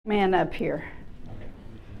Man up here.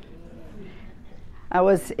 I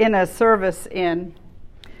was in a service in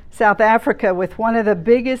South Africa with one of the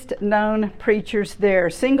biggest known preachers there,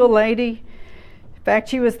 single lady. In fact,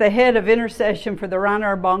 she was the head of intercession for the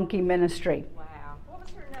Reinhard Bonnke ministry. Wow. What was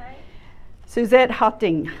her name? Suzette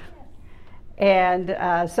Hotting. And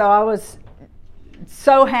so I was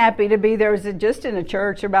so happy to be there. It was just in a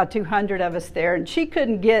church, about 200 of us there, and she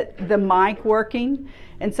couldn't get the mic working.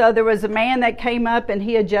 And so there was a man that came up and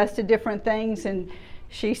he adjusted different things, and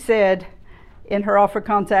she said in her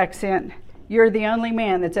Afrikaans accent, "You're the only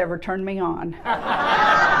man that's ever turned me on." Oh,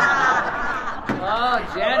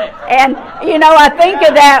 Janet. And, you know, I think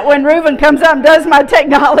of that when Reuben comes up and does my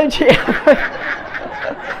technology.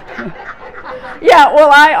 Yeah,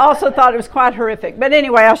 well, I also thought it was quite horrific. But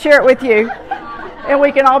anyway, I'll share it with you, and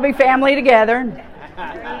we can all be family together.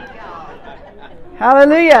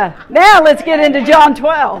 Hallelujah. Now let's get into John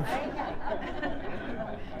 12.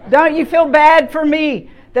 Don't you feel bad for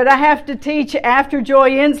me that I have to teach after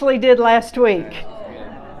Joy Inslee did last week?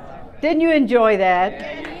 Didn't you enjoy that?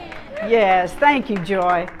 Yes, thank you,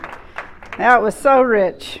 Joy. That was so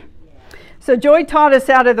rich. So Joy taught us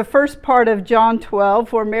out of the first part of John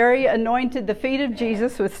 12, where Mary anointed the feet of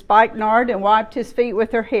Jesus with spikenard and wiped his feet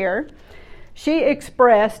with her hair. She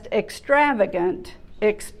expressed extravagant,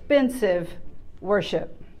 expensive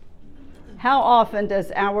worship. How often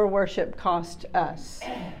does our worship cost us?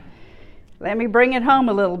 Let me bring it home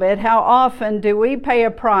a little bit. How often do we pay a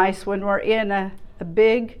price when we're in a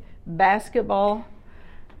big basketball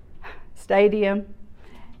stadium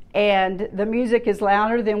and the music is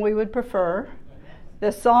louder than we would prefer?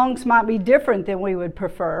 The songs might be different than we would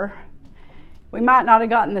prefer. We might not have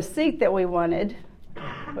gotten the seat that we wanted.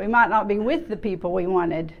 We might not be with the people we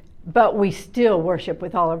wanted, but we still worship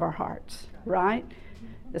with all of our hearts. Right?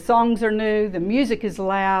 The songs are new, the music is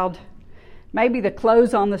loud, maybe the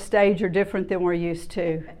clothes on the stage are different than we're used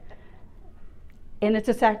to. And it's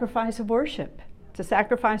a sacrifice of worship. It's a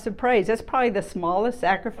sacrifice of praise. That's probably the smallest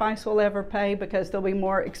sacrifice we'll ever pay, because there'll be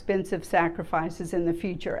more expensive sacrifices in the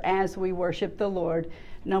future as we worship the Lord,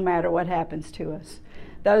 no matter what happens to us.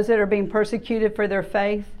 Those that are being persecuted for their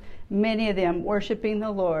faith, many of them worshiping the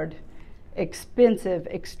Lord, expensive,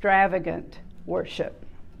 extravagant worship.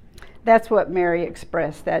 That's what Mary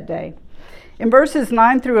expressed that day. In verses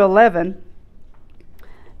 9 through 11,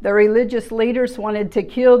 the religious leaders wanted to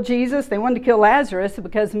kill Jesus. They wanted to kill Lazarus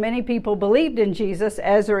because many people believed in Jesus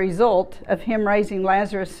as a result of him raising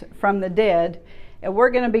Lazarus from the dead. And we're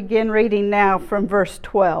going to begin reading now from verse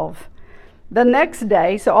 12. The next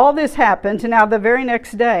day, so all this happened, and now the very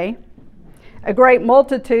next day, a great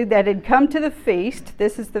multitude that had come to the feast,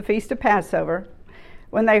 this is the feast of Passover,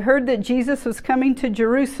 when they heard that Jesus was coming to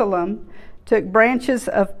Jerusalem, took branches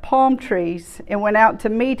of palm trees and went out to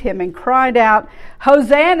meet him and cried out,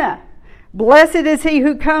 "Hosanna! Blessed is he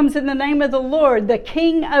who comes in the name of the Lord, the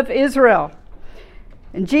King of Israel."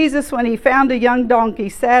 And Jesus, when he found a young donkey,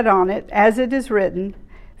 sat on it, as it is written,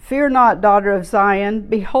 "Fear not, daughter of Zion.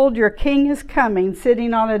 Behold, your king is coming,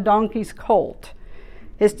 sitting on a donkey's colt."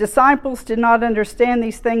 His disciples did not understand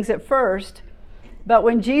these things at first, but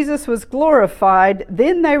when Jesus was glorified,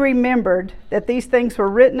 then they remembered that these things were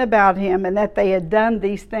written about him and that they had done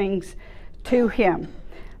these things to him.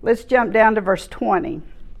 Let's jump down to verse 20.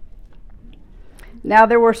 Now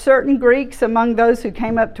there were certain Greeks among those who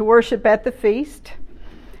came up to worship at the feast,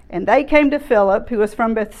 and they came to Philip, who was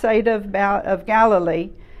from Bethsaida of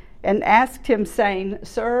Galilee, and asked him, saying,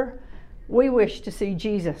 "Sir, we wish to see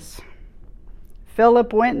Jesus."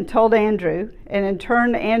 Philip went and told Andrew, and in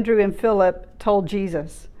turn Andrew and Philip told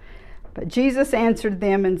Jesus. But Jesus answered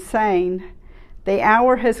them and saying, "The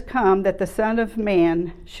hour has come that the Son of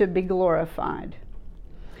Man should be glorified."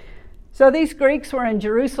 So these Greeks were in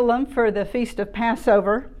Jerusalem for the feast of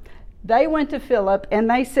Passover. They went to Philip and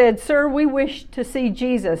they said, "Sir, we wish to see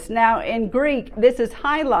Jesus." Now in Greek, this is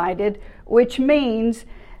highlighted, which means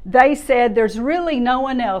they said, "There's really no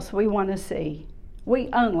one else we want to see. We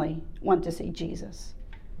only want to see Jesus.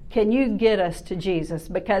 Can you get us to Jesus?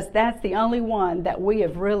 Because that's the only one that we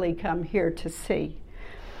have really come here to see."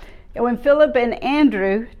 And when Philip and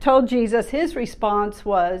Andrew told Jesus, his response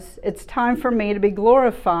was, "It's time for me to be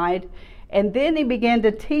glorified." And then he began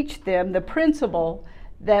to teach them the principle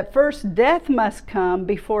that first death must come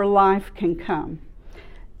before life can come.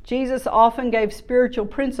 Jesus often gave spiritual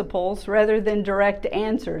principles rather than direct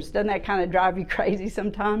answers. Doesn't that kind of drive you crazy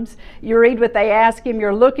sometimes? You read what they ask him,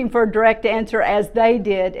 you're looking for a direct answer as they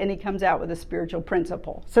did, and he comes out with a spiritual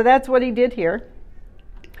principle. So that's what he did here.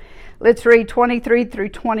 Let's read 23 through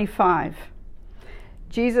 25.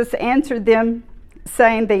 Jesus answered them,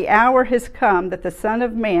 saying, "The hour has come that the Son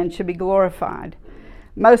of Man should be glorified.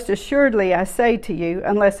 Most assuredly, I say to you,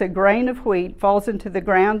 unless a grain of wheat falls into the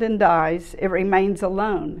ground and dies, it remains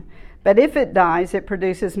alone. But if it dies, it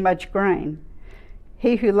produces much grain.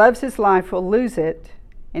 He who loves his life will lose it,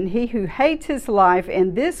 and he who hates his life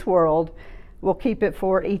in this world will keep it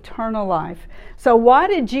for eternal life. So why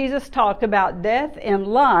did Jesus talk about death and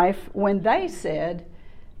life when they said,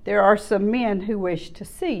 there are some men who wish to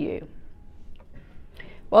see you?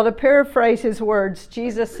 Well, to paraphrase his words,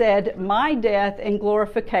 Jesus said, my death and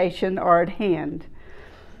glorification are at hand.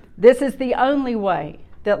 This is the only way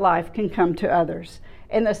that life can come to others.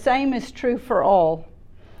 And the same is true for all.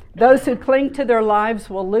 Those who cling to their lives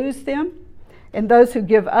will lose them, and those who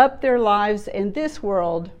give up their lives in this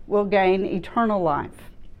world will gain eternal life.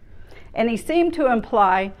 And he seemed to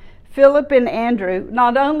imply, Philip and Andrew,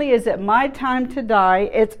 not only is it my time to die,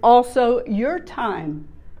 it's also your time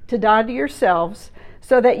to die to yourselves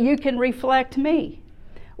so that you can reflect me.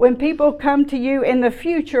 When people come to you in the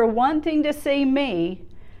future wanting to see me,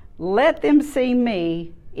 let them see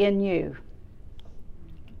me in you.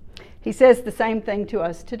 He says the same thing to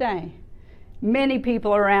us today. Many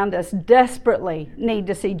people around us desperately need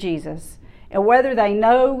to see Jesus. And whether they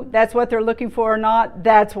know that's what they're looking for or not,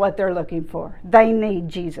 that's what they're looking for. They need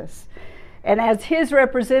Jesus. And as his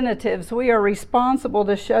representatives, we are responsible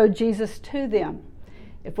to show Jesus to them.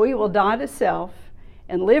 If we will die to self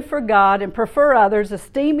and live for God and prefer others,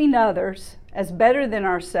 esteeming others as better than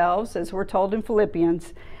ourselves, as we're told in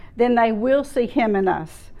Philippians, then they will see him in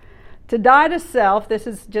us. To die to self, this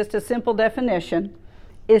is just a simple definition,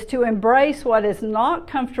 is to embrace what is not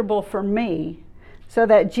comfortable for me so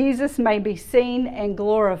that Jesus may be seen and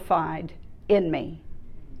glorified in me.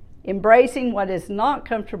 Embracing what is not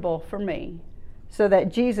comfortable for me so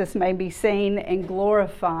that Jesus may be seen and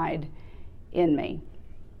glorified in me.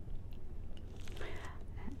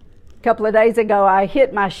 A couple of days ago, I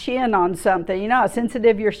hit my shin on something. You know how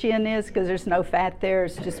sensitive your shin is because there's no fat there,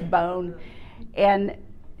 it's just bone. And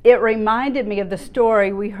it reminded me of the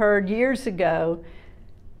story we heard years ago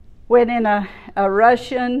when in a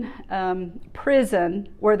Russian prison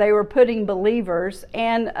where they were putting believers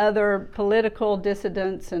and other political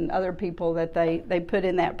dissidents and other people that they put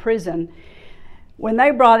in that prison. When they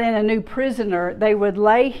brought in a new prisoner, they would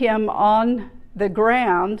lay him on the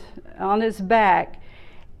ground, on his back,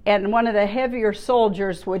 and one of the heavier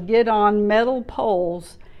soldiers would get on metal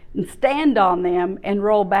poles and stand on them and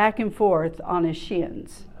roll back and forth on his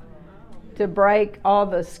shins to break all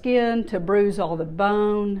the skin, to bruise all the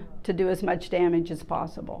bone, to do as much damage as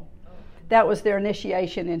possible. That was their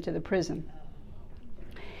initiation into the prison.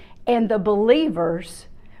 And the believers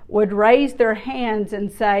would raise their hands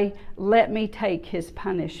and say, let me take his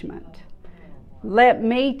punishment. Let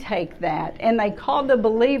me take that. And they called the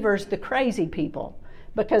believers the crazy people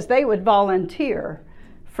because they would volunteer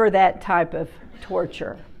for that type of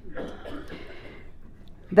torture.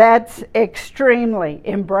 That's extremely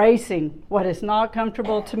embracing what is not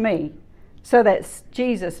comfortable to me so that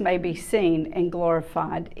Jesus may be seen and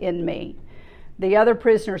glorified in me. The other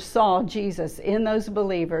prisoners saw Jesus in those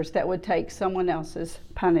believers that would take someone else's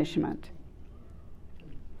punishment.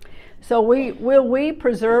 So will we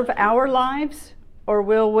preserve our lives, or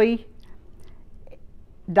will we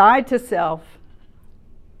die to self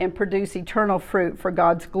and produce eternal fruit for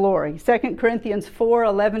God's glory? 2 Corinthians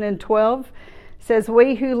 4:11 and 12 says,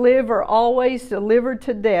 we who live are always delivered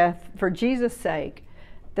to death for Jesus' sake,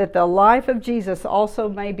 that the life of Jesus also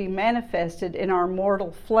may be manifested in our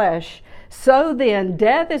mortal flesh. So then,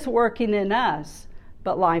 death is working in us,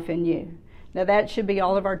 but life in you. Now that should be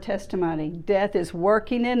all of our testimony. Death is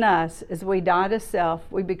working in us as we die to self.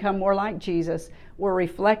 We become more like Jesus. We're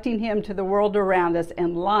reflecting him to the world around us,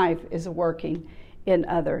 and life is working in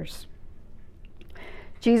others.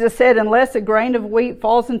 Jesus said, unless a grain of wheat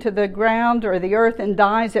falls into the ground or the earth and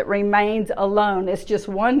dies, it remains alone. It's just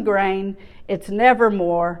one grain. It's never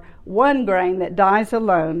more. One grain that dies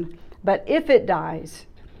alone. But if it dies,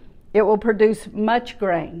 it will produce much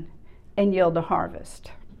grain and yield a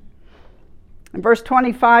harvest. In verse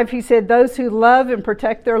 25, he said, those who love and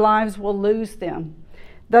protect their lives will lose them.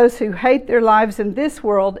 Those who hate their lives in this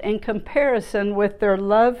world in comparison with their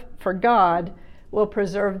love for God will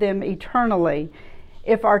preserve them eternally.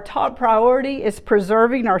 If our top priority is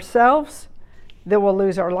preserving ourselves, then we'll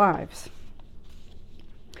lose our lives.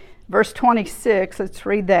 Verse 26, let's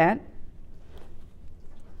read that.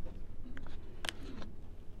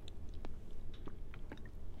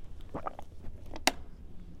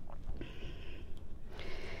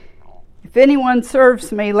 If anyone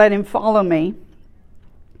serves me, let him follow me.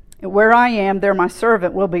 And where I am, there my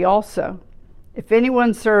servant will be also. If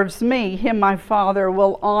anyone serves me, him my Father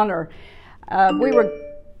will honor. We were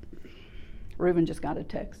Reuben just got a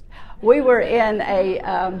text. We were in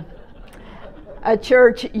a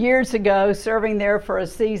church years ago, serving there for a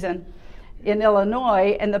season in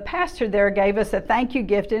Illinois, and the pastor there gave us a thank you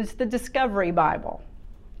gift, and it's the Discovery Bible.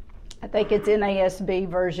 I think it's NASB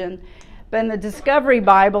version. But in the Discovery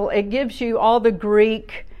Bible, it gives you all the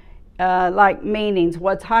Greek meanings.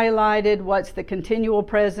 What's highlighted, what's the continual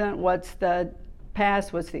present, what's the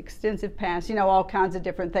past, what's the extensive past, all kinds of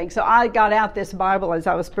different things. So I got out this Bible as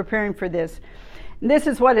I was preparing for this. And this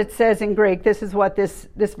is what it says in Greek. This is what this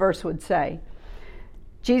verse would say.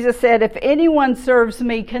 Jesus said, if anyone serves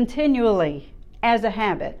me continually as a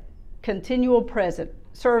habit, continual present,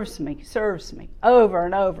 serves me, over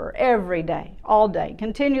and over, every day, all day,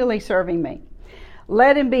 continually serving me,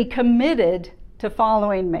 let him be committed to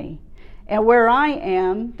following me. And where I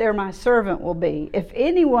am, there my servant will be. If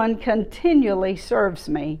anyone continually serves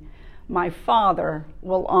me, my Father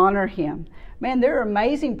will honor him. Man, there are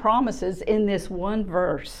amazing promises in this one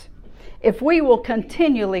verse. If we will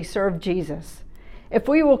continually serve Jesus, if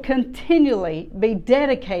we will continually be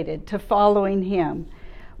dedicated to following him,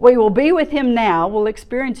 we will be with him now, we'll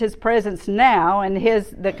experience his presence now and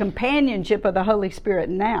the companionship of the Holy Spirit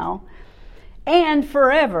now, and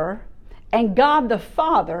forever, and God the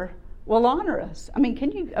Father will honor us. I mean,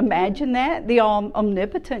 can you imagine that? The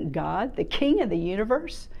omnipotent God, the King of the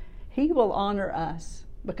universe, he will honor us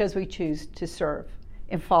because we choose to serve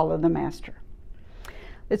and follow the Master.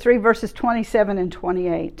 Let's read verses 27 and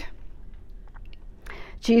 28.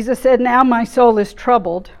 Jesus said, now my soul is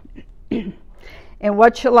troubled, and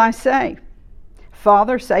what shall I say?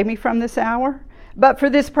 Father, save me from this hour. But for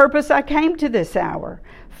this purpose I came to this hour.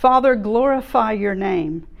 Father, glorify your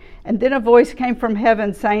name. And then a voice came from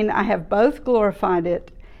heaven saying, I have both glorified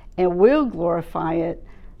it and will glorify it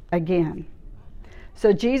again.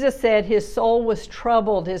 So Jesus said his soul was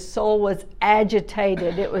troubled. His soul was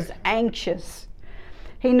agitated. It was anxious.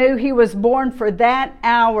 He knew he was born for that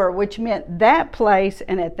hour, which meant that place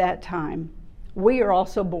and at that time. We are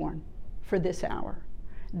also born for this hour,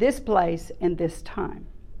 this place, and this time.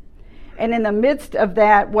 And in the midst of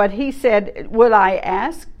that, what he said, would I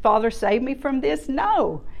ask, Father, save me from this?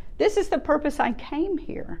 No. This is the purpose I came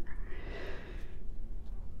here.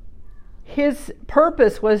 His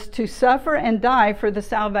purpose was to suffer and die for the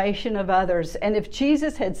salvation of others. And if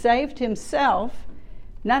Jesus had saved himself,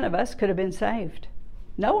 none of us could have been saved.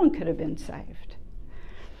 No one could have been saved.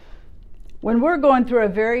 When we're going through a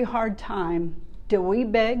very hard time, do we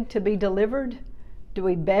beg to be delivered? Do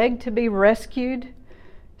we beg to be rescued,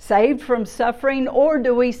 saved from suffering? Or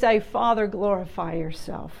do we say, Father, glorify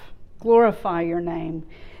yourself, glorify your name?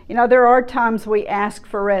 There are times we ask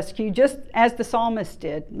for rescue, just as the psalmist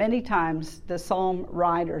did. Many times the psalm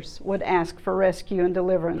writers would ask for rescue and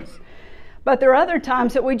deliverance. But there are other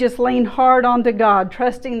times that we just lean hard onto God,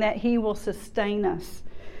 trusting that he will sustain us,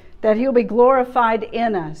 that he'll be glorified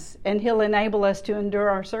in us, and he'll enable us to endure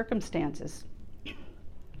our circumstances.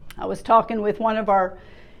 I was talking with one of our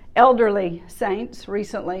elderly saints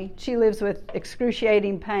recently. She lives with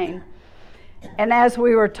excruciating pain. And as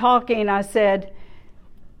we were talking, I said,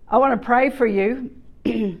 I want to pray for you.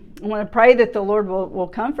 I want to pray that the Lord will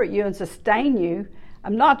comfort you and sustain you.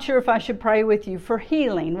 I'm not sure if I should pray with you for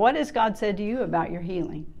healing. What has God said to you about your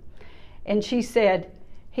healing? And she said,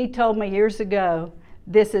 he told me years ago,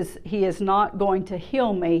 he is not going to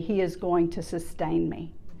heal me. He is going to sustain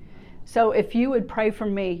me. So if you would pray for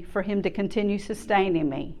me, for him to continue sustaining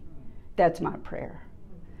me, that's my prayer.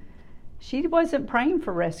 She wasn't praying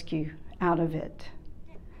for rescue out of it,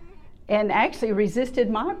 and actually resisted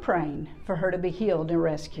my praying for her to be healed and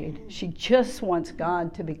rescued. She just wants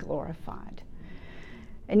God to be glorified.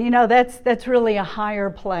 And that's really a higher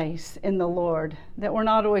place in the Lord, that we're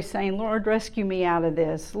not always saying, Lord, rescue me out of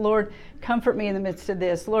this. Lord, comfort me in the midst of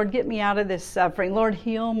this. Lord, get me out of this suffering. Lord,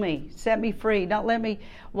 heal me. Set me free. Don't let me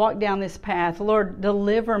walk down this path. Lord,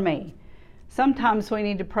 deliver me. Sometimes we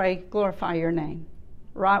need to pray, glorify your name,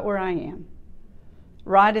 right where I am,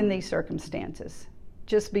 right in these circumstances.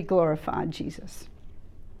 Just be glorified, Jesus.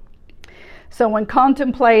 So when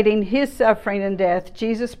contemplating his suffering and death,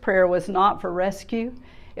 Jesus' prayer was not for rescue.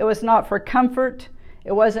 It was not for comfort.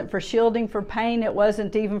 It wasn't for shielding for pain. It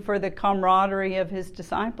wasn't even for the camaraderie of his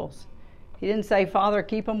disciples. He didn't say, Father,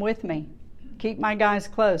 keep them with me. Keep my guys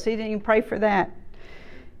close. He didn't even pray for that.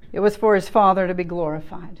 It was for his Father to be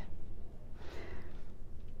glorified.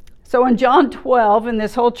 So in John 12, in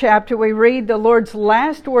this whole chapter, we read the Lord's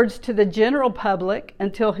last words to the general public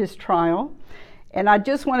until his trial. And I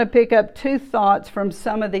just want to pick up two thoughts from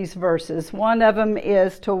some of these verses. One of them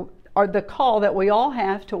is the call that we all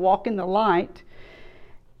have to walk in the light.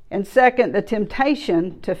 And second, the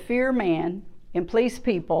temptation to fear man and please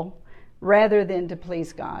people rather than to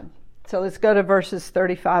please God. So let's go to verses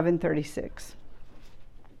 35 and 36.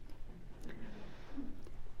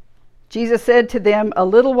 Jesus said to them, "A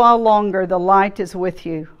little while longer the light is with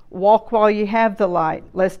you. Walk while you have the light,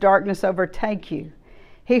 lest darkness overtake you.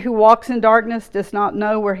 He who walks in darkness does not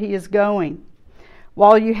know where he is going.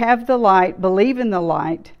 While you have the light, believe in the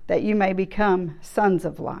light, that you may become sons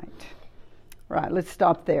of light." Right, let's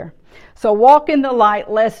stop there. So walk in the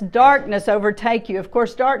light, lest darkness overtake you. Of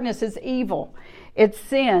course, darkness is evil. It's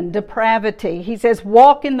sin, depravity. He says,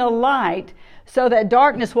 walk in the light so that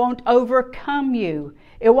darkness won't overcome you.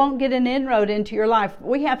 It won't get an inroad into your life.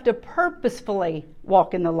 We have to purposefully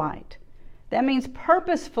walk in the light. That means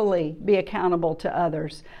purposefully be accountable to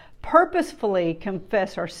others. Purposefully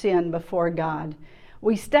confess our sin before God.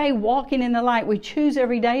 We stay walking in the light. We choose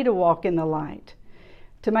every day to walk in the light,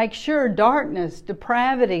 to make sure darkness,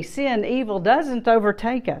 depravity, sin, evil doesn't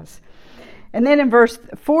overtake us. And then in verse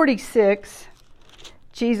 46,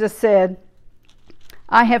 Jesus said,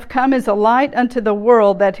 "I have come as a light unto the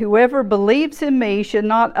world, that whoever believes in me should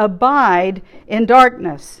not abide in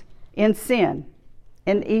darkness, in sin,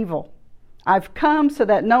 in evil." I've come so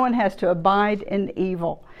that no one has to abide in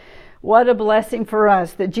evil. What a blessing for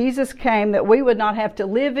us that Jesus came, that we would not have to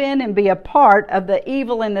live in and be a part of the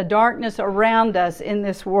evil and the darkness around us in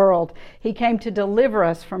this world. He came to deliver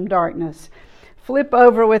us from darkness. Flip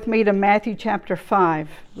over with me to Matthew chapter 5.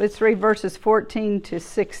 Let's read verses 14 to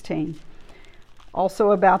 16.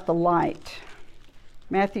 Also about the light.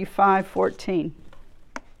 Matthew 5:14.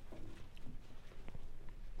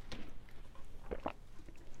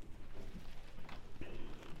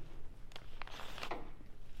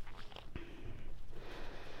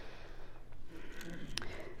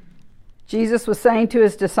 Jesus was saying to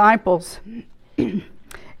his disciples,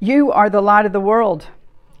 "You are the light of the world.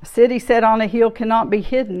 A city set on a hill cannot be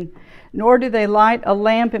hidden, nor do they light a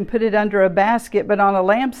lamp and put it under a basket, but on a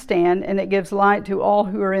lampstand, and it gives light to all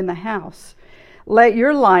who are in the house. Let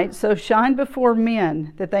your light so shine before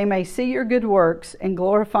men that they may see your good works and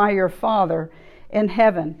glorify your Father in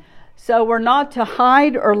heaven." So we're not to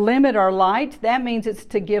hide or limit our light. That means it's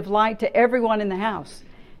to give light to everyone in the house,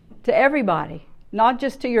 to everybody, not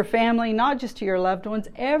just to your family, not just to your loved ones.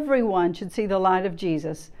 Everyone should see the light of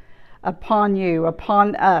Jesus upon you,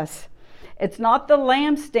 upon us. It's not the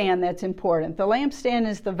lampstand that's important. The lampstand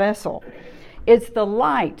is the vessel. It's the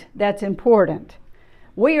light that's important.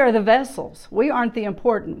 We are the vessels. We aren't the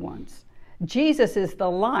important ones. Jesus is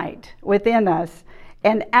the light within us,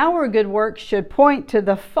 and our good works should point to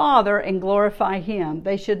the Father and glorify Him.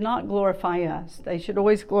 They should not glorify us. They should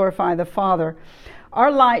always glorify the Father.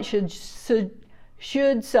 Our light should so,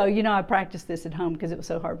 I practiced this at home because it was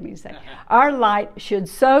so hard for me to say. Our light should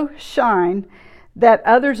so shine that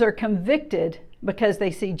others are convicted because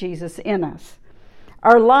they see Jesus in us.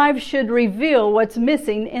 Our lives should reveal what's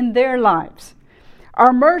missing in their lives.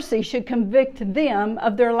 Our mercy should convict them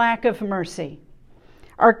of their lack of mercy.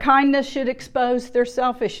 Our kindness should expose their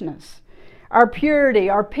selfishness. Our purity,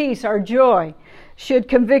 our peace, our joy should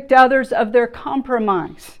convict others of their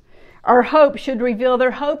compromise. Our hope should reveal their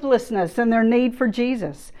hopelessness and their need for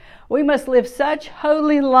Jesus. We must live such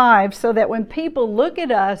holy lives so that when people look at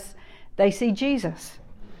us, they see Jesus.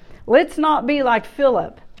 Let's not be like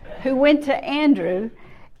Philip, who went to Andrew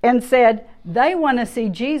and said, "They want to see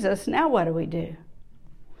Jesus, now what do we do?"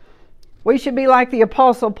 We should be like the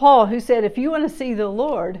Apostle Paul, who said, "If you want to see the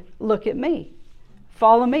Lord, look at me.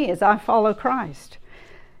 Follow me as I follow Christ."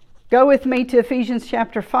 Go with me to Ephesians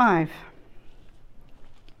chapter 5.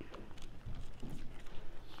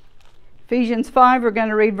 Ephesians 5, we're going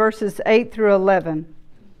to read verses 8 through 11.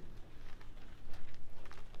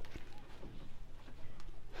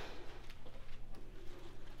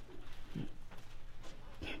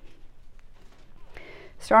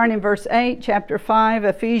 Starting in verse 8, chapter 5,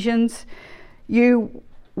 Ephesians. "You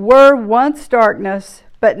were once darkness,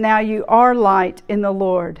 but now you are light in the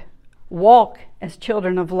Lord. Walk as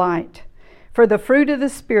children of light. For the fruit of the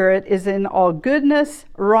Spirit is in all goodness,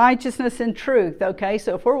 righteousness, and truth." Okay,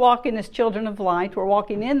 so if we're walking as children of light, we're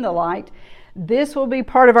walking in the light, this will be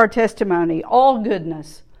part of our testimony. All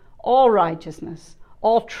goodness, all righteousness,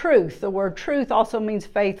 all truth. The word truth also means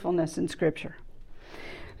faithfulness in Scripture.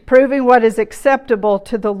 "Proving what is acceptable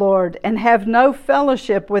to the Lord, and have no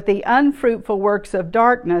fellowship with the unfruitful works of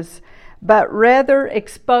darkness, but rather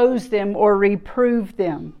expose them," or reprove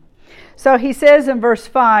them. So he says in verse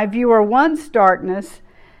 5, "You were once darkness,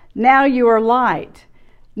 now you are light."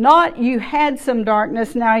 Not you had some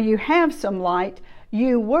darkness, now you have some light.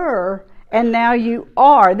 You were, and now you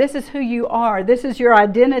are. This is who you are. This is your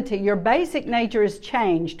identity. Your basic nature is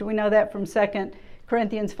changed. We know that from 2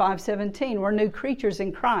 Corinthians 5:17. We're new creatures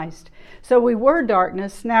in Christ. So we were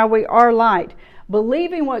darkness, now we are light.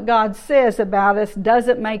 Believing what God says about us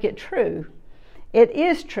doesn't make it true. It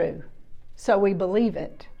is true, so we believe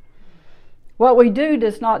it. What we do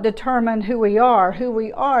does not determine who we are. Who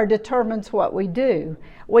we are determines what we do.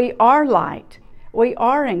 We are light. We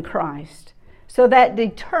are in Christ. So that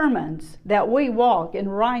determines that we walk in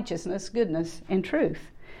righteousness, goodness, and truth.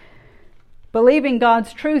 Believing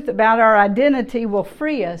God's truth about our identity will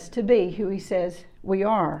free us to be who He says we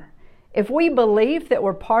are. If we believe that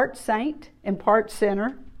we're part saint and part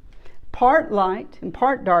sinner, part light and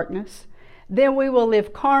part darkness, then we will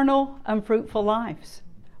live carnal, unfruitful lives.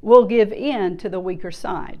 We'll give in to the weaker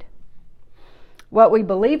side. What we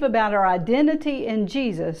believe about our identity in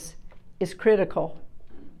Jesus is critical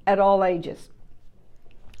at all ages.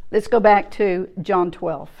 Let's go back to John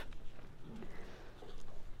 12.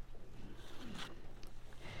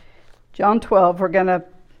 John 12, we're going to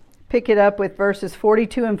pick it up with verses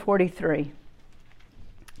 42 and 43.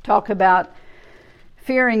 Talk about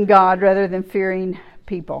fearing God rather than fearing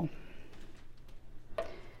people.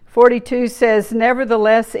 42 says,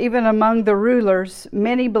 "Nevertheless, even among the rulers,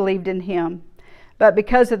 many believed in Him. But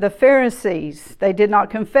because of the Pharisees, they did not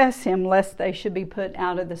confess Him, lest they should be put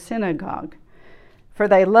out of the synagogue. For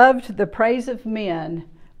they loved the praise of men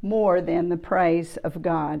more than the praise of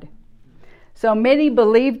God. So many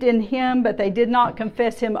believed in Him, but they did not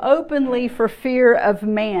confess Him openly for fear of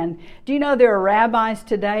man." Do you know there are rabbis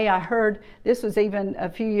today? I heard, this was even a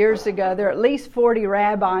few years ago, there are at least 40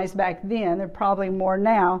 rabbis back then, there are probably more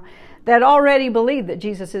now, that already believe that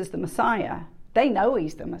Jesus is the Messiah. They know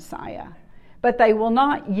He's the Messiah, but they will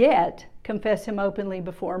not yet confess Him openly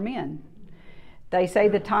before men. They say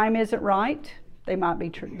the time isn't right. They might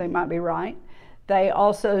be right. They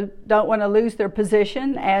also don't want to lose their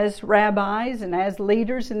position as rabbis and as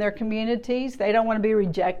leaders in their communities. They don't want to be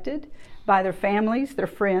rejected by their families, their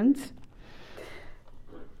friends.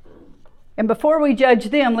 And before we judge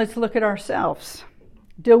them, let's look at ourselves.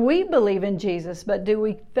 Do we believe in Jesus, but do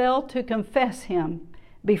we fail to confess Him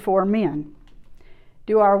before men?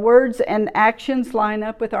 Do our words and actions line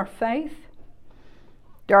up with our faith?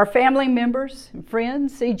 Do our family members and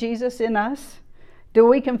friends see Jesus in us? Do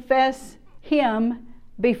we confess Him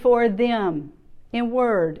before them in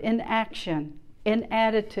word, in action, in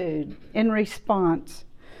attitude, in response?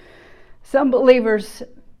 Some believers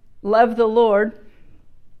love the Lord.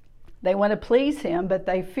 They want to please Him, but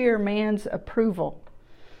they fear man's approval.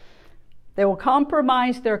 They will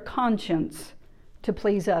compromise their conscience to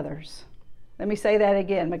please others. Let me say that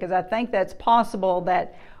again, because I think that's possible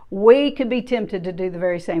that we could be tempted to do the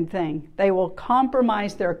very same thing. They will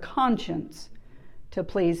compromise their conscience to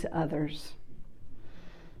please others.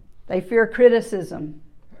 They fear criticism,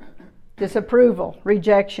 disapproval,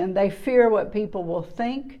 rejection. They fear what people will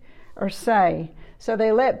think or say. So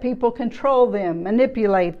they let people control them,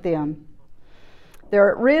 manipulate them.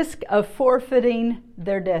 They're at risk of forfeiting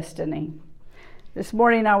their destiny. This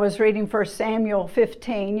morning I was reading 1 Samuel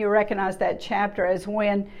 15. You recognize that chapter as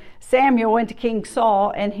when Samuel went to King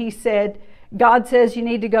Saul and he said, God says you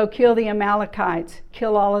need to go kill the Amalekites.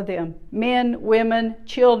 Kill all of them. Men, women,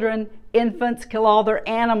 children, infants, kill all their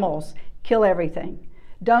animals. Kill everything.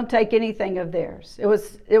 Don't take anything of theirs. It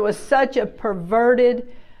was such a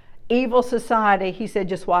perverted, evil society. He said,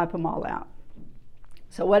 just wipe them all out.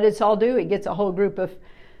 So what did Saul do? He gets a whole group of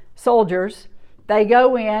soldiers. They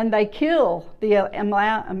go in, they kill the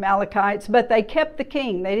Amalekites, but they kept the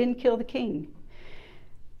king. They didn't kill the king.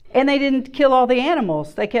 And they didn't kill all the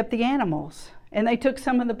animals. They kept the animals. And they took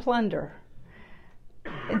some of the plunder.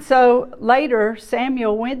 And so later,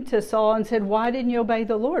 Samuel went to Saul and said, why didn't you obey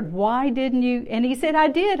the Lord? Why didn't you? And he said, I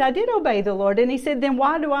did obey the Lord. And he said, then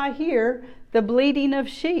why do I hear the bleating of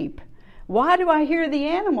sheep? Why do I hear the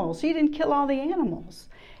animals? You didn't kill all the animals.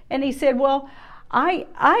 And he said, well, I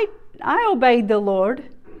obeyed the Lord,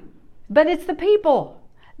 but it's the people.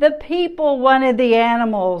 The people wanted the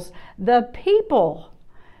animals. The people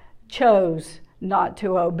chose not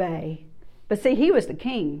to obey. But see, he was the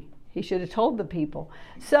king. He should have told the people.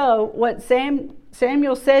 So what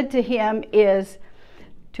Samuel said to him is,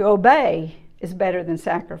 to obey is better than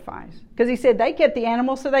sacrifice. Because he said they kept the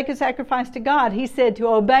animals so they could sacrifice to God. He said to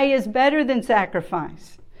obey is better than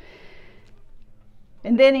sacrifice.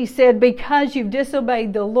 And then he said, because you've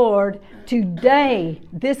disobeyed the Lord, today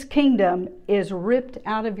this kingdom is ripped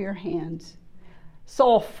out of your hands.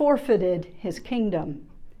 Saul forfeited his kingdom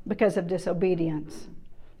because of disobedience,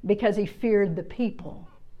 because he feared the people.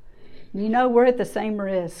 You know, we're at the same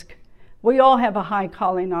risk. We all have a high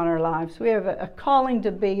calling on our lives. We have a calling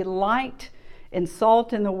to be light and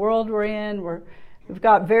salt in the world we're in. We've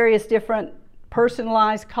got various different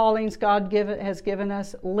personalized callings God has given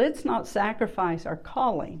us, let's not sacrifice our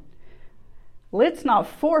calling. Let's not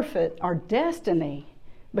forfeit our destiny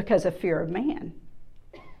because of fear of man.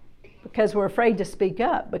 Because we're afraid to speak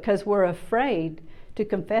up. Because we're afraid to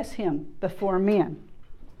confess Him before men.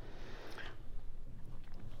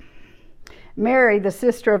 Mary, the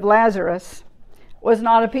sister of Lazarus, was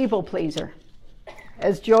not a people pleaser.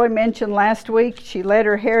 As Joy mentioned last week, she let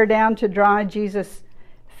her hair down to dry Jesus'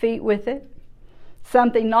 feet with it.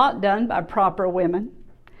 Something not done by proper women.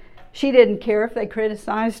 She didn't care if they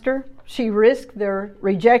criticized her. She risked their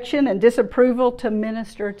rejection and disapproval to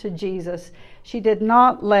minister to Jesus. She did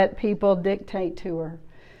not let people dictate to her.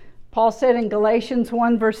 Paul said in Galatians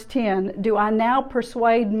 1 verse 10, "Do I now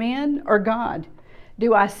persuade men or God?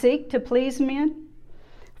 Do I seek to please men?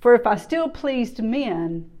 For if I still pleased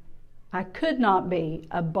men, I could not be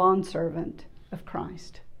a bondservant of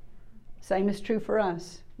Christ." Same is true for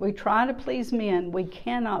us. We try to please men, we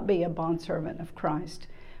cannot be a bondservant of Christ.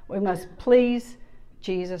 We must please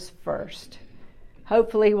Jesus first.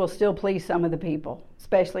 Hopefully we'll still please some of the people,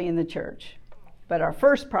 especially in the church. But our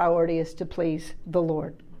first priority is to please the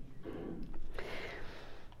Lord.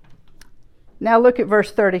 Now look at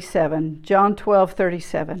verse 37, John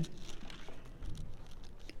 12:37.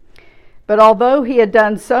 "But although he had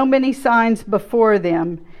done so many signs before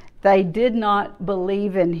them, they did not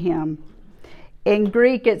believe in him." In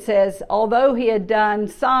Greek it says, although he had done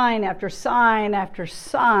sign after sign after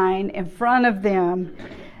sign in front of them,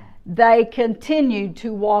 they continued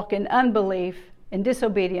to walk in unbelief, in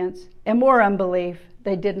disobedience, and more unbelief.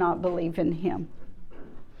 They did not believe in him.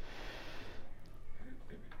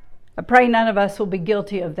 I pray none of us will be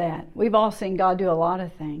guilty of that. We've all seen God do a lot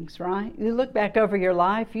of things, right? You look back over your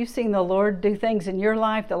life, you've seen the Lord do things in your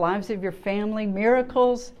life, the lives of your family,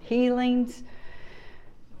 miracles, healings,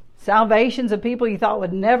 salvations of people you thought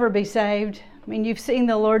would never be saved. I mean, you've seen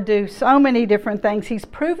the Lord do so many different things. He's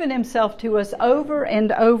proven himself to us over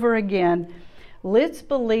and over again. Let's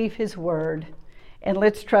believe his word and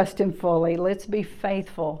let's trust him fully. Let's be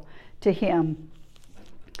faithful to him.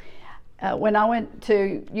 When I went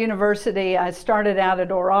to university, I started out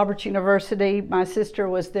at Oral Roberts University. My sister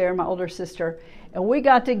was there, my older sister, and we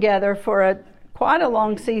got together for quite a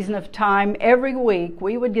long season of time. Every week,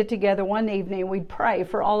 we would get together one evening and we'd pray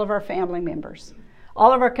for all of our family members.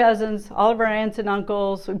 All of our cousins, all of our aunts and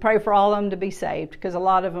uncles. We'd pray for all of them to be saved because a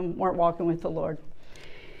lot of them weren't walking with the Lord.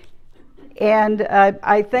 And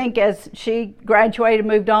I think as she graduated,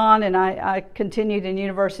 moved on, and I continued in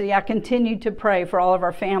university, I continued to pray for all of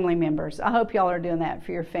our family members. I hope y'all are doing that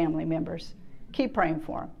for your family members. Keep praying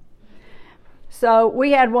for them. So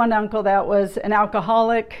we had one uncle that was an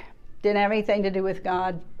alcoholic, didn't have anything to do with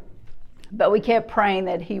God, but we kept praying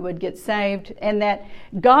that he would get saved and that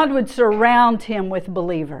God would surround him with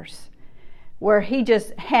believers where he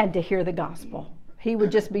just had to hear the gospel. He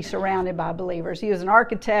would just be surrounded by believers. He was an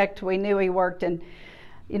architect. We knew he worked in,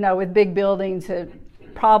 with big buildings.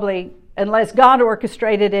 Probably, unless God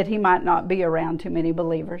orchestrated it, he might not be around too many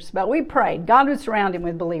believers. But we prayed. God would surround him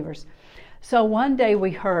with believers. So one day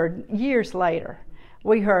we heard, years later,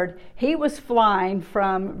 he was flying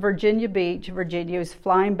from Virginia Beach, Virginia. He was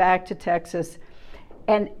flying back to Texas,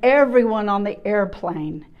 and everyone on the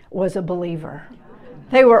airplane was a believer.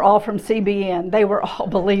 They were all from CBN. They were all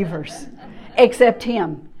believers. Except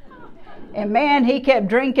him. And man, he kept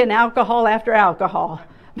drinking alcohol after alcohol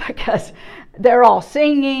because they're all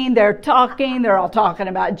singing, they're talking, they're all talking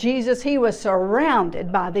about Jesus. He was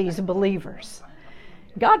surrounded by these believers.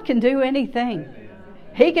 God can do anything.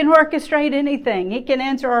 He can orchestrate anything. He can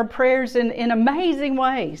answer our prayers in amazing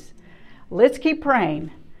ways. Let's keep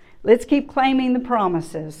praying. Let's keep claiming the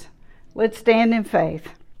promises. Let's stand in faith.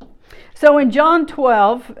 So in John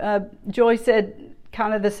 12, Joy said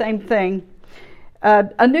kind of the same thing.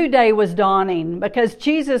 A new day was dawning because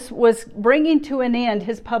Jesus was bringing to an end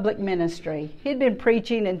his public ministry. He'd been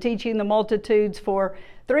preaching and teaching the multitudes for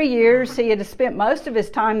 3 years. He had spent most of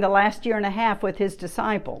his time the last year and a half with his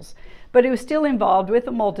disciples, but he was still involved with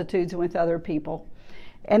the multitudes and with other people.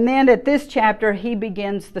 And then at this chapter, he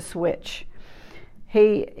begins the switch.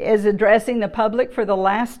 He is addressing the public for the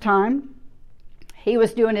last time. He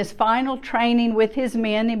was doing his final training with his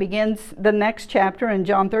men. He begins the next chapter in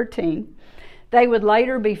John 13. They would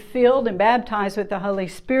later be filled and baptized with the Holy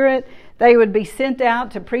Spirit. They would be sent out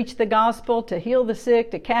to preach the gospel, to heal the sick,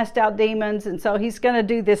 to cast out demons. And so he's going to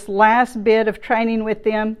do this last bit of training with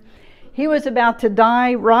them. He was about to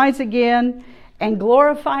die, rise again, and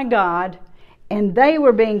glorify God. And they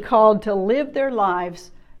were being called to live their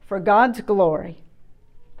lives for God's glory.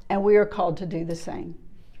 And we are called to do the same.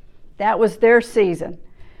 That was their season.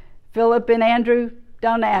 Philip and Andrew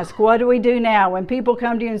Don't ask, what do we do now? When people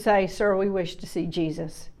come to you and say, sir, we wish to see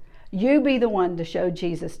Jesus. You be the one to show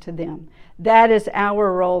Jesus to them. That is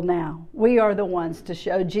our role now. We are the ones to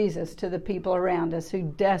show Jesus to the people around us who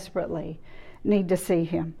desperately need to see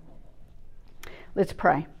him. Let's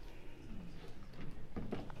pray.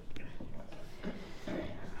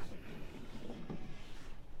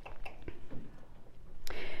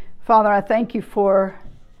 Father, I thank you for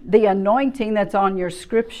the anointing that's on your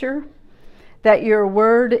scripture, that your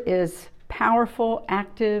word is powerful,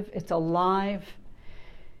 active, it's alive.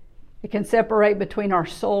 It can separate between our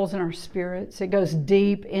souls and our spirits. It goes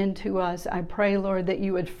deep into us. I pray, Lord, that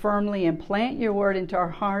you would firmly implant your word into our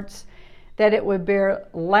hearts, that it would bear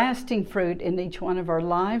lasting fruit in each one of our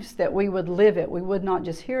lives, that we would live it. We would not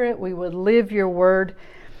just hear it, we would live your word.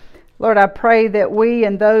 Lord, I pray that we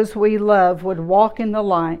and those we love would walk in the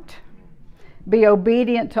light, be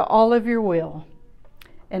obedient to all of your will,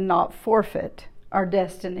 and not forfeit our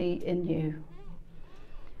destiny in you.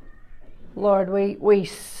 Lord, we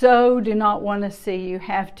so do not want to see you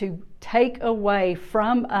have to take away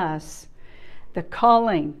from us the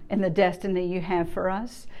calling and the destiny you have for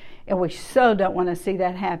us. And we so don't want to see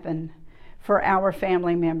that happen for our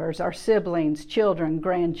family members, our siblings, children,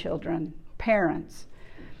 grandchildren, parents.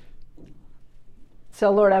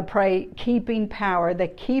 So, Lord, I pray keeping power, the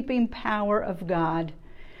keeping power of God,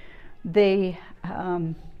 the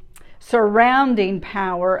surrounding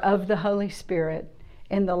power of the Holy Spirit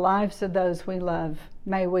in the lives of those we love.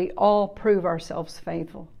 May we all prove ourselves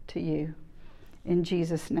faithful to you. In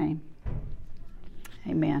Jesus' name,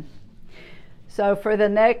 amen. So for the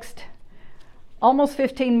next almost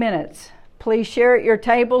 15 minutes, please share at your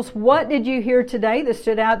tables. What did you hear today that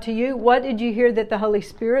stood out to you? What did you hear that the Holy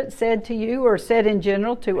Spirit said to you or said in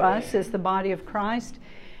general to us as the body of Christ?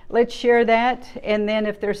 Let's share that. And then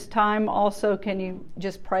if there's time also, can you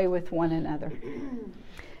just pray with one another?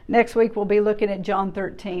 Next week we'll be looking at John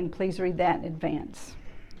 13. Please read that in advance.